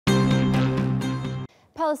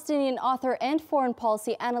Palestinian author and foreign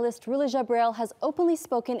policy analyst Rula Jebreal has openly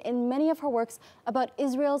spoken in many of her works about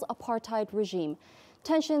Israel's apartheid regime.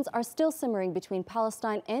 Tensions are still simmering between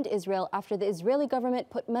Palestine and Israel after the Israeli government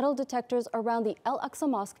put metal detectors around the Aqsa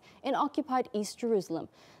mosque in occupied East Jerusalem.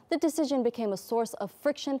 The decision became a source of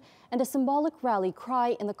friction and a symbolic rally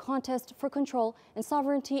cry in the contest for control and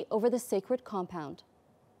sovereignty over the sacred compound.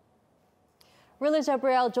 Rula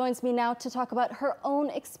Jebreal joins me now to talk about her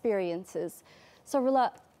own experiences. So Rula,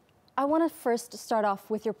 I want to first start off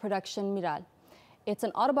with your production, Miral. It's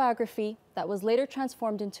an autobiography that was later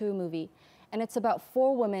transformed into a movie, and it's about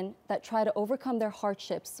 4 women that try to overcome their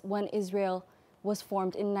hardships when Israel was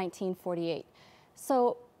formed in 1948.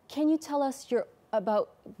 So can you tell us about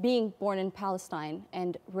being born in Palestine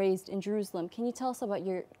and raised in Jerusalem? Can you tell us about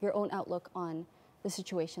your own outlook on the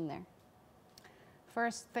situation there?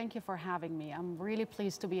 First, thank you for having me. I'm really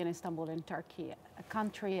pleased to be in Istanbul, in Turkey, a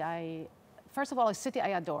country first of all, a city I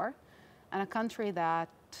adore, and a country that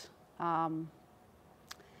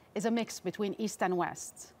is a mix between East and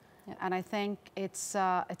West. Yeah. And I think it's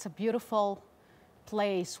a beautiful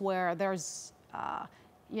place where there's,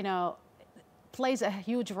 plays a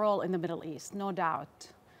huge role in the Middle East, no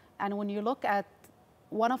doubt. And when you look at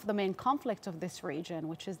one of the main conflicts of this region,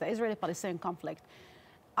 which is the Israeli-Palestinian conflict,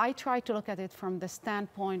 I try to look at it from the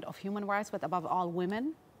standpoint of human rights, but above all,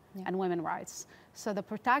 women. Yeah. And women's rights. So the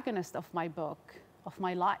protagonist of my book, of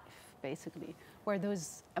my life, basically, were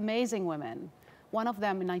those amazing women. One of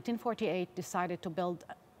them in 1948 decided to build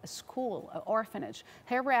a school, an orphanage.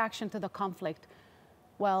 Her reaction to the conflict,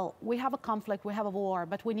 well, we have a conflict, we have a war,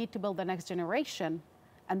 but we need to build the next generation,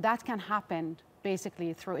 and that can happen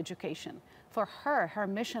basically through education. For her, her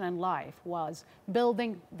mission in life was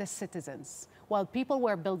building the citizens. While people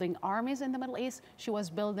were building armies in the Middle East, she was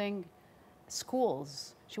building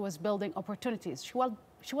schools, she was building opportunities, she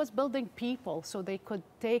was building people so they could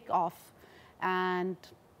take off and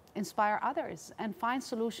inspire others and find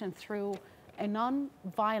solutions through a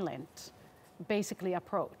non-violent, basically,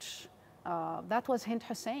 approach. That was Hind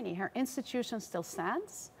Husseini. Her institution still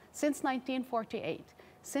stands since 1948.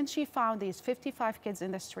 Since she found these 55 kids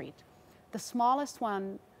in the street, the smallest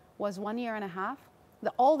one was 1.5 years,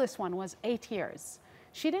 the oldest one was 8 years.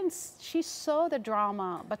 She saw the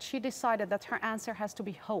drama, but she decided that her answer has to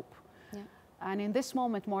be hope. Yeah. And in this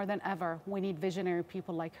moment, more than ever, we need visionary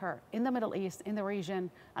people like her in the Middle East, in the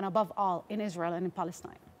region, and above all, in Israel and in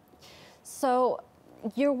Palestine. So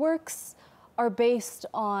your works are based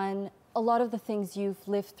on a lot of the things you've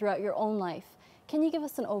lived throughout your own life. Can you give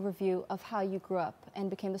us an overview of how you grew up and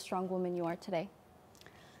became the strong woman you are today?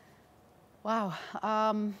 Wow.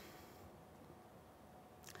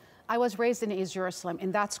 I was raised in East Jerusalem,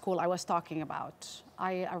 in that school I was talking about.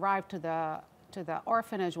 I arrived to the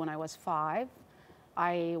orphanage when I was 5.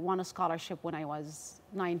 I won a scholarship when I was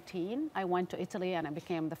 19. I went to Italy and I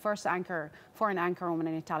became the first foreign anchor woman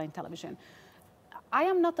in Italian television. I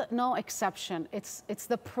am no exception. It's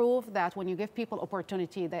the proof that when you give people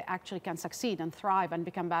opportunity, they actually can succeed and thrive and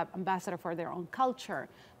become ambassador for their own culture.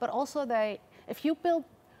 But also if you build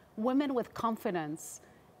women with confidence.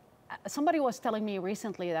 Somebody was telling me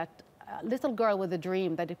recently that a little girl with a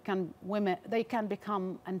dream that they can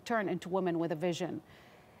become and turn into women with a vision.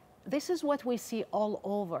 This is what we see all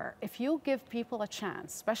over. If you give people a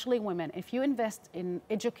chance, especially women, if you invest in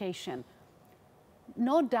education,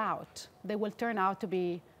 no doubt they will turn out to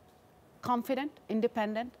be confident,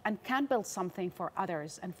 independent, and can build something for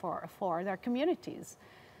others and for their communities.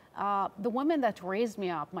 The women that raised me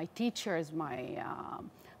up, my teachers, my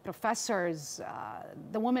professors,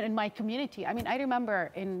 the women in my community. I mean, I remember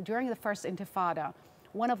during the first Intifada,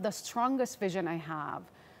 one of the strongest vision I have,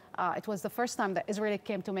 it was the first time that Israel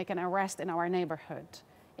came to make an arrest in our neighborhood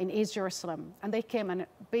in East Jerusalem. And they came and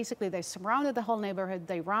basically they surrounded the whole neighborhood.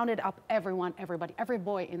 They rounded up everybody, every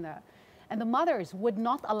boy and the mothers would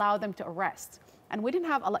not allow them to arrest. And we didn't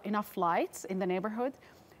have enough lights in the neighborhood.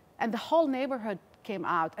 And the whole neighborhood came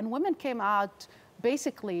out and women came out.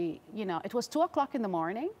 Basically, it was 2 o'clock in the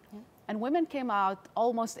morning, yeah. And women came out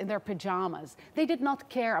almost in their pajamas. They did not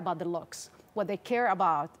care about the looks. What they care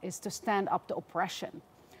about is to stand up to oppression.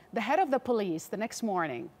 The head of the police, the next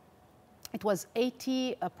morning, it was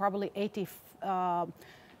probably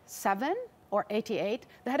 87 or 88.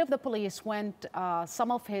 The head of the police went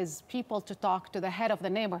some of his people to talk to the head of the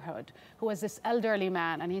neighborhood, who was this elderly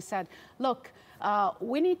man, and he said, look,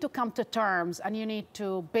 we need to come to terms and you need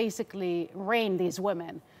to basically rein these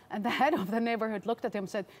women. And the head of the neighborhood looked at him and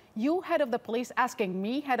said, you, head of the police, asking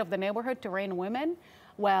me, head of the neighborhood, to rein women?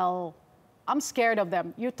 Well, I'm scared of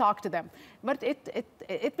them. You talk to them. But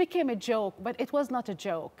it became a joke, but it was not a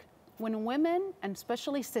joke. when women, and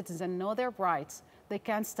especially citizens, know their rights, they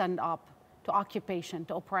can stand up to occupation,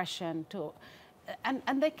 to oppression,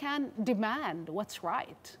 and they can demand what's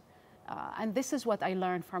right. And this is what I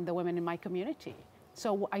learned from the women in my community.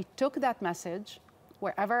 So I took that message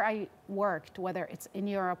wherever I worked, whether it's in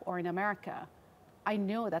Europe or in America. I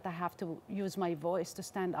knew that I have to use my voice to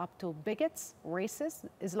stand up to bigots, racists,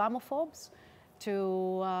 Islamophobes,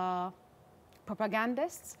 to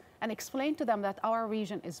propagandists, and explain to them that our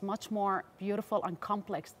region is much more beautiful and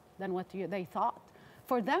complex than what they thought.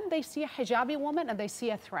 For them, they see a hijabi woman and they see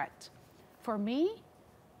a threat. For me,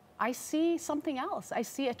 I see something else. I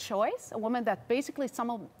see a choice, a woman that basically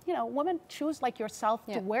women choose like yourself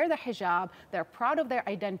to wear the hijab. They're proud of their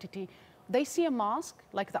identity. They see a mosque,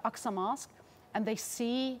 like the Aqsa mosque, and they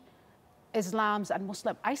see Islams and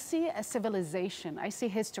Muslim. I see a civilization. I see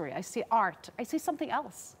history. I see art. I see something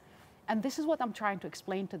else. And this is what I'm trying to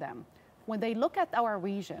explain to them. When they look at our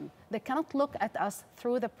region, they cannot look at us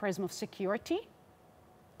through the prism of security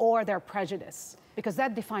or their prejudice, because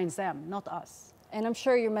that defines them, not us. And I'm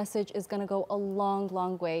sure your message is going to go a long,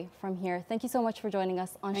 long way from here. Thank you so much for joining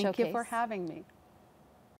us on Showcase. Thank you for having me.